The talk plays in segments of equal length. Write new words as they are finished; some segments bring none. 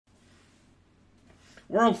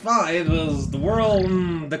World 5 is the world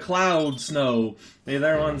in the cloud snow. Hey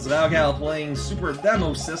there, one's Valgal playing Super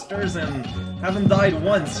Demo Sisters and haven't died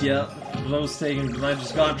once yet. For those taken, I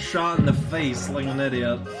just got shot in the face like an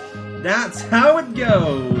idiot. That's how it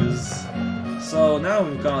goes! So now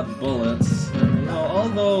we've got bullets. And, you know,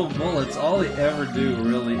 although bullets, all they ever do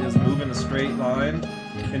really is move in a straight line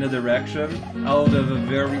in a direction out of a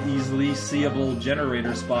very easily seeable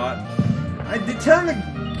generator spot. They tend to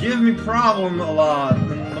give me problem a lot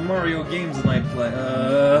in the Mario games that I play.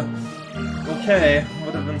 Okay,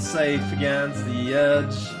 would have been safe against the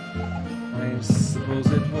edge. I suppose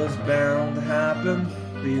it was bound to happen.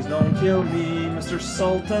 Please don't kill me, Mr.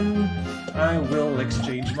 Sultan. I will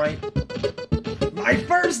exchange my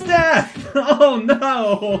first death! Oh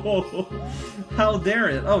no! How dare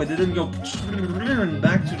it? Oh, it didn't go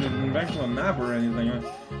back to a map or anything. I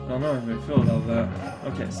don't know if I feel about that.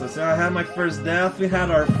 Okay, so I had my first death. We had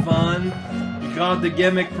our fun. We got the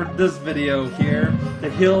gimmick for this video here. The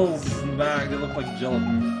hills in the back, they look like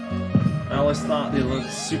gelatin. I always thought they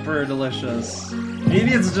looked super delicious.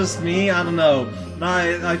 Maybe it's just me, I don't know.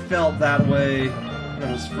 I felt that way when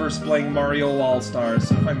I was first playing Mario All-Stars.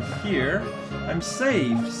 So if I'm here, I'm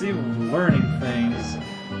safe. See, we're learning things.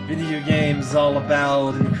 Video games all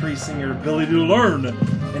about increasing your ability to learn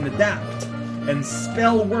and adapt and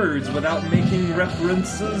spell words without making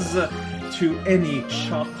references to any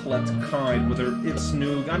chocolate kind, whether it's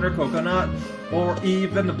nougat or coconut or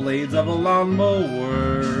even the blades of a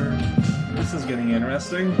lawnmower. This is getting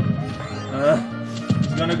interesting.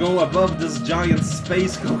 It's gonna go above this giant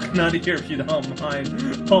space coconut here if you don't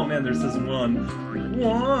mind. Oh man, there says one.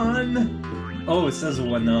 Oh, it says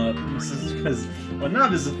one up. This is because one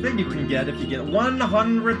up is a thing you can get if you get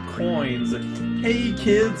 100 coins. Hey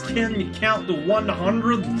kids, can you count to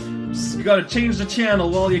 100? Just gotta change the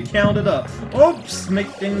channel while you count it up. Oops,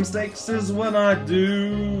 making mistakes is what I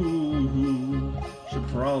do. Should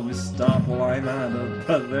probably stop while I'm at it,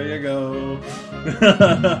 but there you go.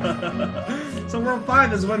 So World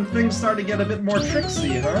 5 is when things start to get a bit more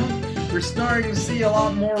tricksy, huh? We're starting to see a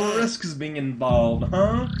lot more risks being involved,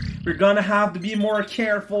 huh? We're gonna have to be more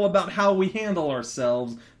careful about how we handle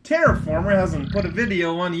ourselves. Terraformer hasn't put a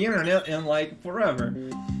video on the internet in, like, forever.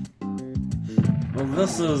 Well,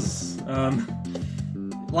 this is,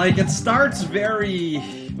 like, it starts very,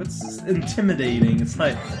 intimidating. It's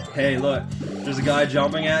like, hey, look, there's a guy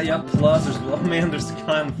jumping at you, plus there's, oh man, there's a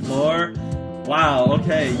guy on the floor. Wow,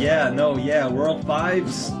 okay, yeah, no, yeah, World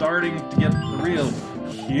 5's starting to get real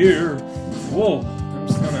here. Whoa, I'm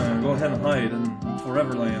just gonna go ahead and hide in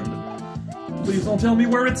Foreverland. Please don't tell me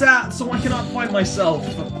where it's at, so I cannot find myself.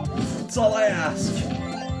 That's all I ask.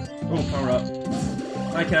 Oh, power up.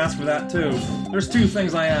 I can ask for that too. There's two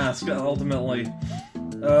things I ask, ultimately.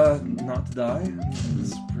 Not to die.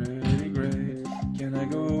 It's pretty great. Can I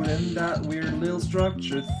go in that weird little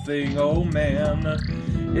structure thing? Oh man.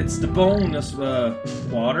 It's the bonus,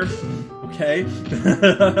 water. Okay.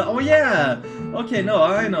 Oh yeah! Okay, no,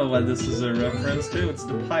 I know what this is a reference to. It's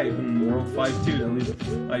the pipe in World 5 too. At least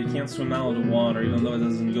you can't swim out of the water, even though it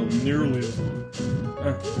doesn't go nearly.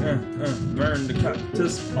 Burn the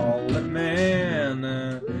cactus pollen, man.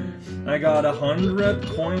 I got 100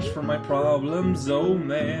 coins for my problems, oh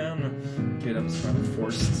man. Okay, that was kind of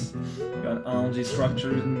forced. Got algae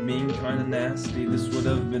structure being kind of nasty. This would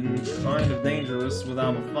have been kind of dangerous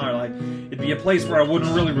without a fire. Like, it'd be a place where I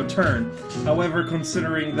wouldn't really return. However,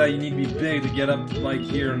 considering that you need to be big to get up like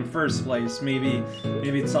here in the first place, maybe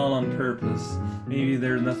it's all on purpose. Maybe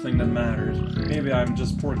there's nothing that matters. Maybe I'm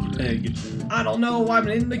just Porky Pig. I don't know, I'm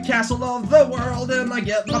in the castle of the world and I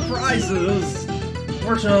get my prizes.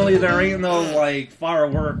 Fortunately, there ain't no, like,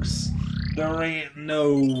 fireworks. There ain't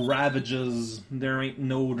no ravages. There ain't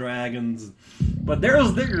no dragons. But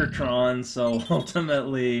there's Diggertron, so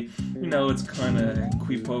ultimately, you know, it's kind of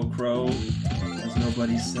quipo crow. As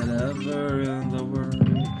nobody said ever in the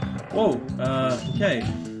world. Whoa, okay.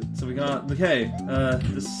 So we got, okay,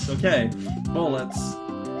 bullets.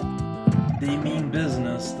 They mean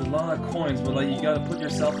business. A lot of coins, but like, you gotta put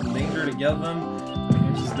yourself in danger to get them.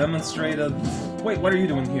 You just demonstrated. Wait, what are you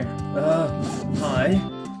doing here? Hi.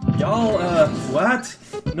 Y'all, what?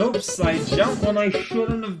 Nope, I jumped when I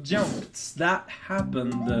shouldn't have jumped. That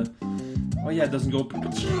happened. Oh yeah, it doesn't go.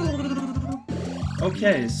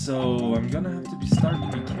 Okay, so I'm gonna have to be starting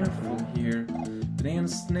to be careful here. Banana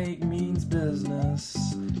snake means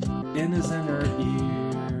business. In his inner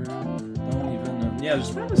ear. Don't even know. Yeah, there's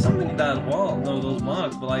probably something in that wall. No, those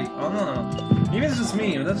blocks, but like, I don't know. Maybe it's just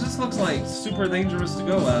me. That just looks like super dangerous to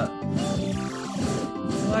go at.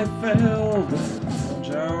 I failed.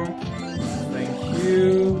 Jump. Thank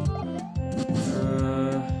you.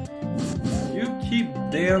 You keep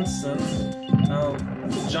dancing. Oh,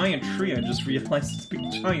 that's a giant tree, I just realized. It's a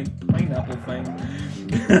big giant pineapple thing.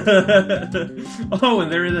 Oh,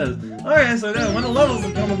 and there it is. Alright, so then when the levels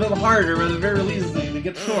become a bit harder, or at the very least they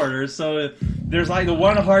get shorter, so there's like the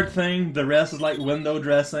one hard thing, the rest is like window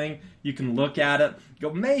dressing. You can look at it,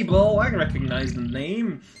 go, Mabel, I recognize the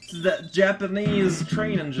name. It's that Japanese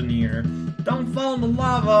train engineer. Don't fall in the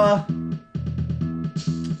lava!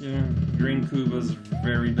 Yeah, Green Kuba's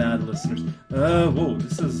very bad listeners. Whoa,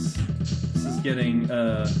 this is getting,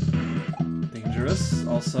 dangerous.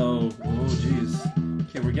 Also, oh jeez.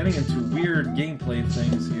 Okay, we're getting into weird gameplay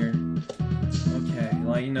things here. Okay,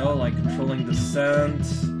 like, you know, like controlling descent,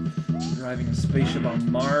 driving a spaceship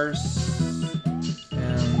on Mars,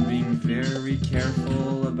 and being very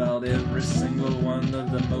careful about every single one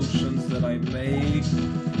of the motions that I make.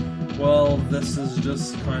 Well, this is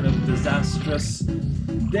just kind of disastrous.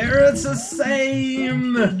 There it's the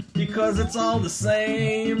same! Because it's all the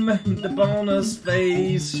same. The bonus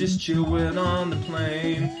face, she's chewing on the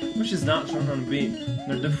plane. But she's not chewing on the beat.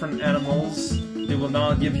 They're different animals. They will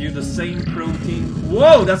not give you the same protein.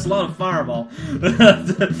 Whoa, that's a lot of fireball.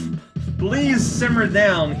 Please simmer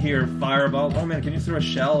down here, fireball. Oh man, can you throw a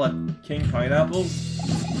shell at King Pineapples?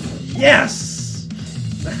 Yes!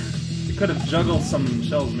 You could have juggled some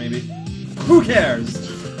shells, maybe. Who cares?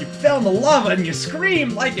 You fell in the lava and you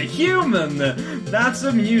screamed like a human! That's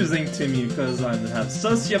amusing to me, because I have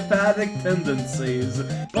sociopathic tendencies.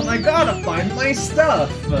 But I gotta find my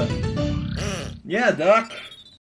stuff! Yeah, Duck.